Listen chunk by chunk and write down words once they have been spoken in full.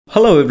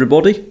Hello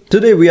everybody,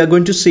 today we are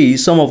going to see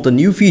some of the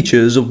new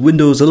features of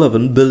Windows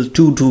 11 build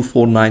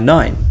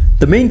 22499.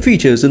 The main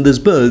features in this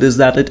build is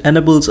that it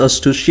enables us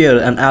to share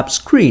an app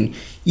screen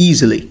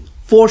easily.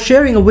 For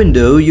sharing a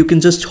window, you can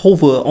just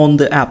hover on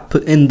the app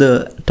in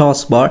the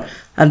taskbar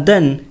and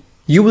then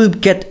you will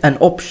get an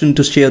option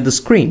to share the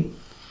screen.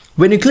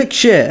 When you click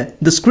share,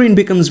 the screen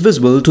becomes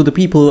visible to the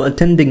people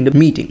attending the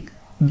meeting.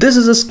 This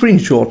is a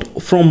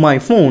screenshot from my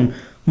phone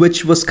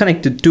which was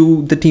connected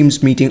to the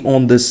Teams meeting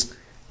on this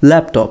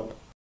laptop.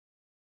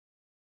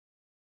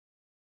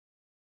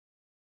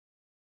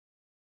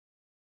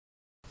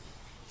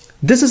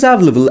 This is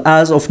available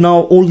as of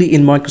now only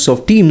in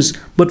Microsoft Teams,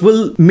 but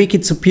will make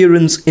its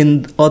appearance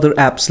in other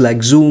apps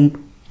like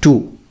Zoom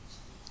too.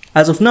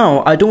 As of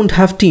now, I don't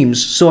have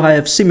Teams, so I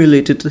have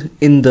simulated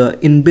in the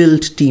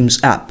inbuilt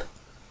Teams app.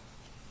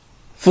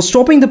 For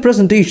stopping the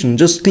presentation,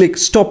 just click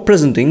Stop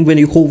Presenting when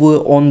you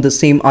hover on the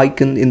same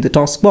icon in the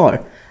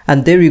taskbar,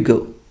 and there you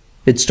go,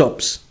 it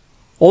stops.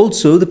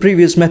 Also, the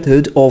previous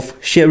method of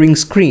sharing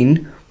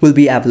screen will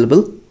be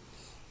available.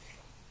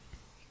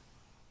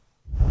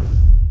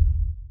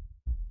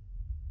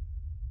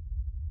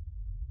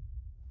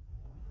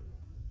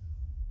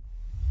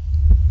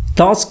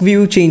 Task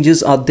view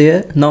changes are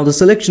there. Now the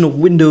selection of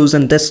Windows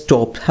and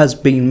desktop has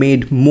been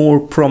made more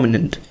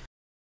prominent.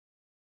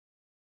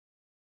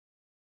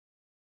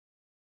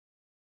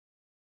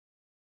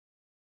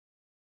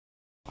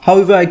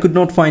 However, I could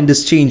not find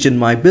this change in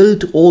my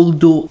build,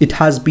 although it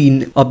has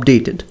been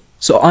updated.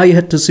 So I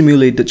had to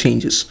simulate the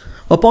changes.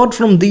 Apart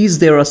from these,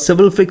 there are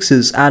several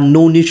fixes and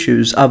known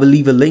issues. I will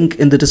leave a link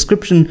in the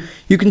description.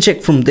 You can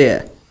check from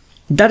there.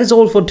 That is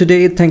all for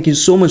today. Thank you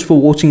so much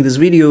for watching this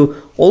video.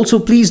 Also,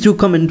 please do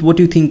comment what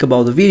you think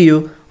about the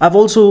video. I've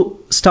also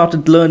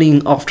started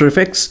learning After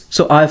Effects,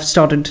 so I've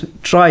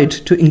tried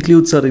to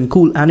include certain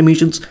cool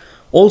animations.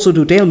 Also,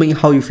 do tell me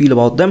how you feel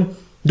about them.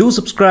 Do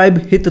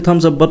subscribe, hit the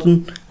thumbs up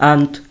button,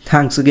 and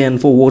thanks again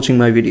for watching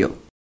my video.